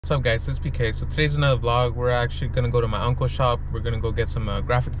What's up guys, it's FK8. So today's another vlog. We're actually gonna go to my uncle's shop. We're gonna go get some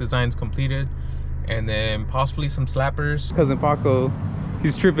graphic designs completed and then possibly some slappers. Cousin Paco,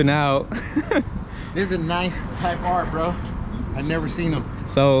 he's tripping out. This is a nice type art, bro. I've never seen them.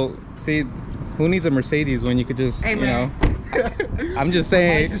 So see, who needs a Mercedes when you could just, hey, you know, I'm just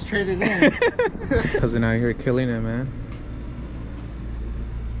saying. I just traded in. Cousin out here killing it, man.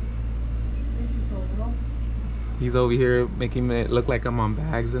 He's over here making it look like I'm on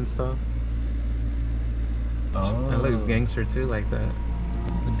bags and stuff. Oh. That looks gangster too, like that.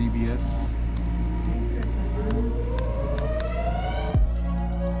 The BBS.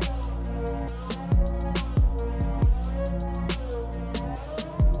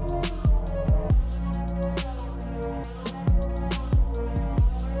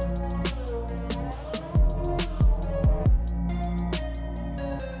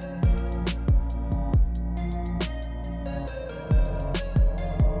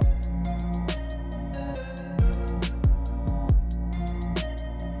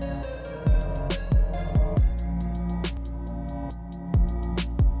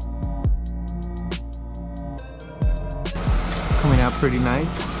 Coming out pretty nice.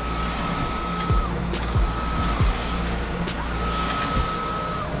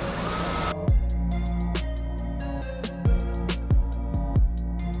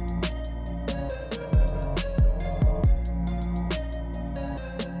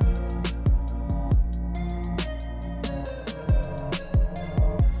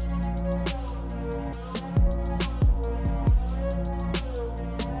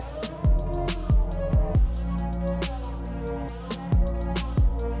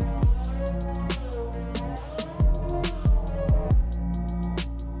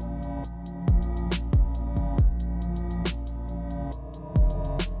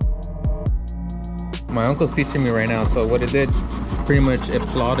 My uncle's teaching me right now, so what it did, pretty much it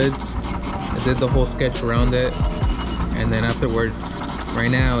plotted, it did the whole sketch around it, and then afterwards,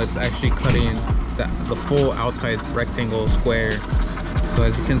 right now it's actually cutting the full outside rectangle square. So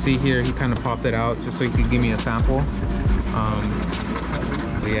as you can see here, he kind of popped it out just so he could give me a sample.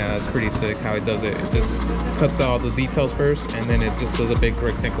 But yeah, it's pretty sick how it does it. It just cuts out all the details first, and then it just does a big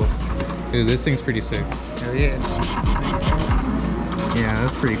rectangle. Dude, this thing's pretty sick. Hell yeah. Yeah,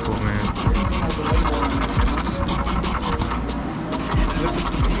 that's pretty cool, man.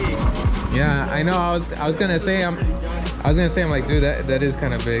 Yeah, I know. I was gonna say I'm like, dude, that is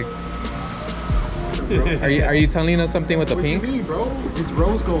kind of big. Are you telling us something with the pink? What do you mean, bro? It's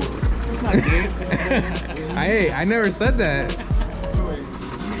rose gold. It's not big. I never said that.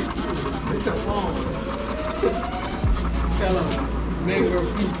 It's a phone. Tell him. Maybe we're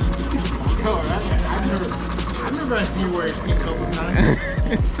pink. Yo, I remember I see you wearing pink a couple times.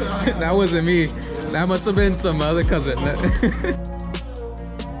 That wasn't me. That must have been some other cousin.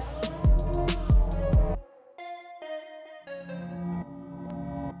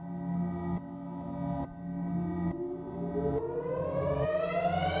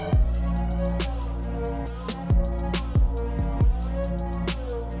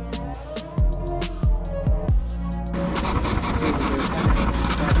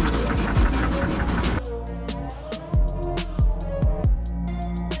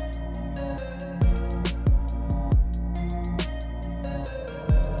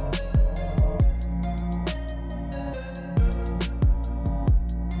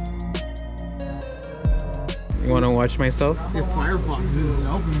 You want to watch myself? The Firefox isn't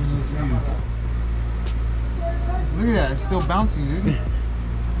opening these things. Look at that, it's still bouncing, dude.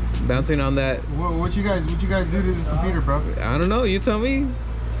 Bouncing on that. What you guys do to this computer, bro? I don't know, you tell me.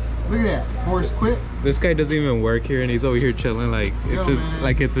 Look at that, force quit. This guy doesn't even work here and he's over here chilling like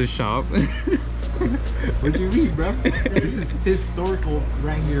it's his shop. What do you mean, bro? This is historical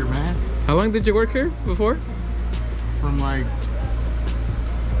right here, man. How long did you work here before? From like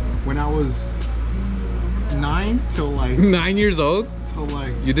when I was 9 till like 9 years old. Till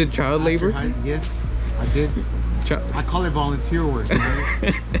like you did child labor? Yes, I did. I call it volunteer work.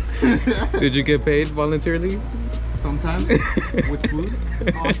 Right? Did you get paid voluntarily? Sometimes with food.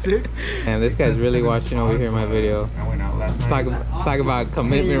 All sick. And this guy's really watching over here my video. Talk about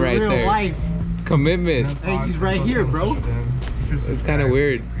commitment right there. Life. Commitment. Hey, he's right here, bro. It's kind of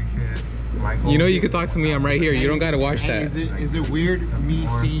weird. You know, you can talk to me. I'm right here. You don't gotta watch that. Is it weird me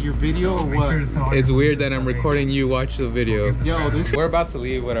seeing your video or what? It's weird that I'm recording you watch the video. Yo, we're about to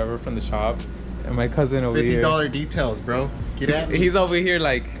leave, whatever, from the shop, and my cousin over here. $50 details, bro. Get at me. He's over here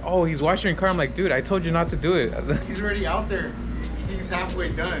like, oh, he's washing your car. I'm like, dude, I told you not to do it. He's already out there. He's halfway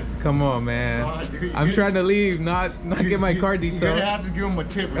done. Come on, man. Dude, I'm trying to leave, not get my car detailed. You're gonna have to give him a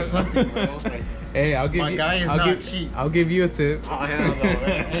tip or something, bro. Like, hey, I'll give my you. guy is not cheap. I'll give you a tip. Oh hell no,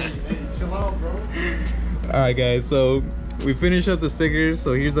 man. Alright guys, so we finished up the stickers.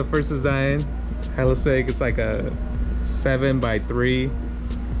 So here's the first design. Hella sick. It's like a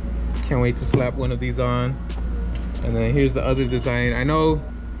 7x3. Can't wait to slap one of these on. And then here's the other design. I know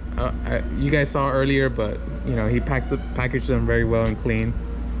you guys saw earlier, but you know, he packaged them very well and clean.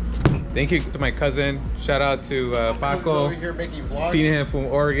 Thank you to my cousin. Shout out to Paco. Over here making vlogs. Seen him from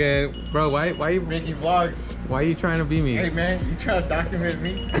Oregon. Bro, why you making vlogs? Why are you trying to be me? Hey man, you trying to document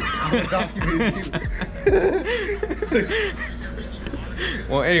me? I'm gonna document you.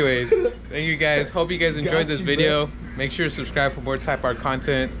 Well, anyways, thank you guys. Hope you guys enjoyed this video. Make sure to subscribe for more Type R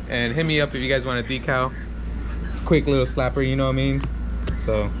content, and hit me up if you guys want a decal. It's a quick little slapper, you know what I mean?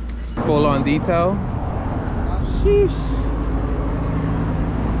 So, full on detail. Sheesh.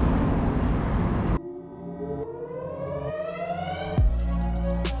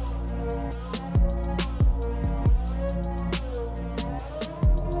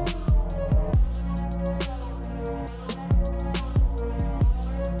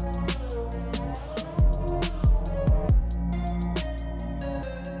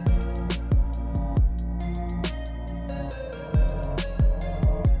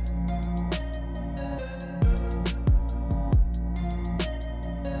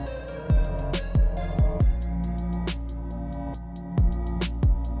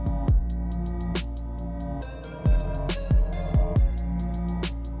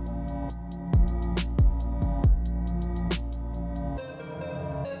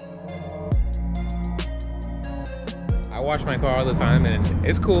 I wash my car all the time and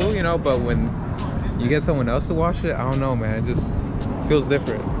it's cool, you know, but when you get someone else to wash it, I don't know, man, it just feels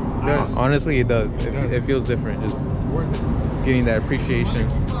different. It does. Honestly, it does. It feels different, just getting that appreciation.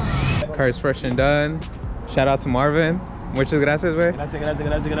 Car is fresh and done. Shout out to Marvin. Muchas gracias, güey.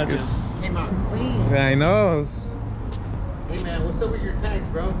 Gracias. Came out clean. Yeah, I know. Hey man, what's up with your tags,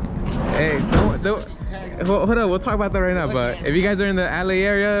 bro? Hey, hold up, we'll talk about that right now. But if you guys are in the LA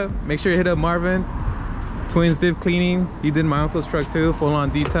area, make sure you hit up Marvin. Twins did cleaning. He did my uncle's truck too, full on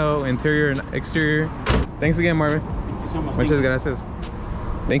detail, interior and exterior. Thanks again, Marvin. Thank you so much. Muchas gracias.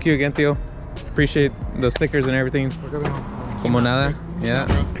 Thank you again, Theo. Appreciate the stickers and everything. Como nada. Yeah.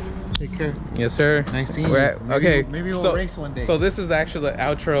 Take care. Yes, sir. Nice seeing you. Okay. Maybe we'll race one day. So this is actually the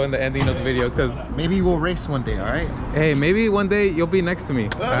outro and the ending of the video, because maybe we'll race one day, all right? Hey, maybe one day you'll be next to me.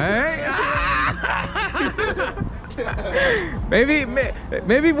 All right? maybe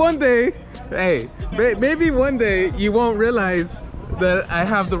one day. Hey, maybe one day you won't realize that I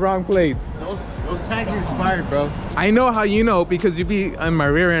have the wrong plates. Those tags are expired, bro. I know how you know, because you be on my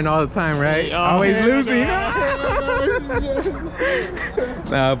rear end all the time, right? Hey, always losing.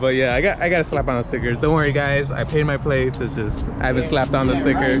 No, but yeah, I got to slap on the stickers. Don't worry, guys. I paid my plates. It's just I haven't slapped on the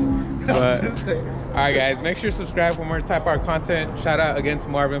sticker. Right. But all right, guys, make sure to subscribe for more Type R content. Shout out again to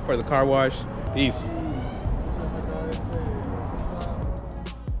Marvin for the car wash. Peace.